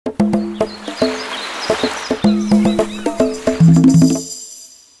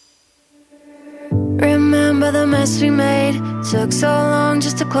we made took so long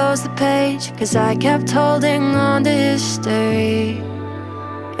just to close the page, 'cause I kept holding on to history.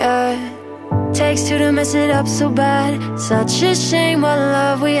 Yeah, takes two to mess it up so bad. Such a shame what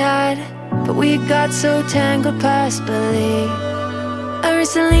love we had, but we got so tangled past belief. And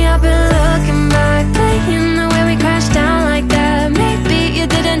recently I've been looking back, playing the way we crashed down like that. Maybe you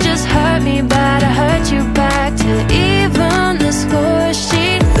didn't just hurt me bad, I hurt you back to even the score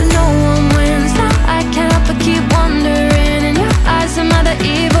sheet. But no one wins, now I can't help but keep wondering. In your eyes I'm not the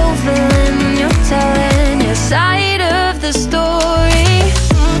evil villain, when you're telling your side of the story.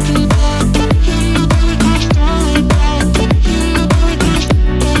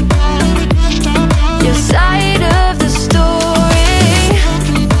 Your side of the story.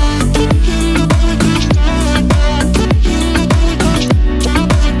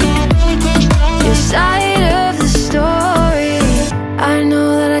 Your side of the story. I know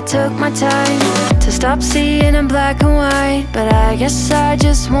that I took my time to stop seeing in black and white, but I guess I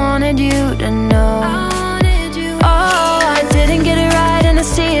just wanted you to know. Oh, I didn't get it right and I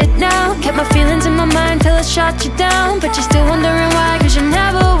see it now. Kept my feelings in my mind till I shot you down, but you're still wondering why, 'cause you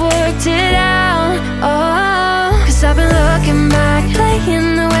never worked it out. Oh, 'cause I've been looking back,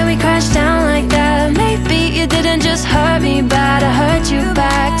 playing the way we crashed down like that. Maybe you didn't just hurt me bad, I hurt you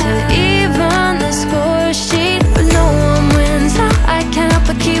back to even the score sheet. But no one wins, now I can't help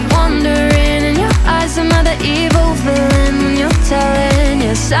but keep wondering. In your eyes I'm not the evil villain, when you're telling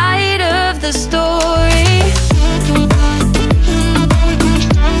your side of the story.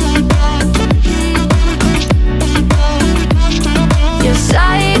 Your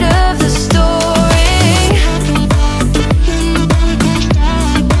side of the story.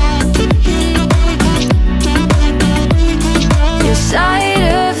 Your side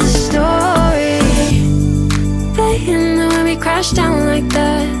of the story. Playing the way we crashed down like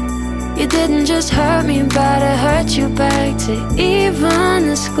that. You didn't just hurt me bad, I hurt you back to even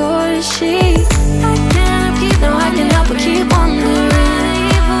the score sheet.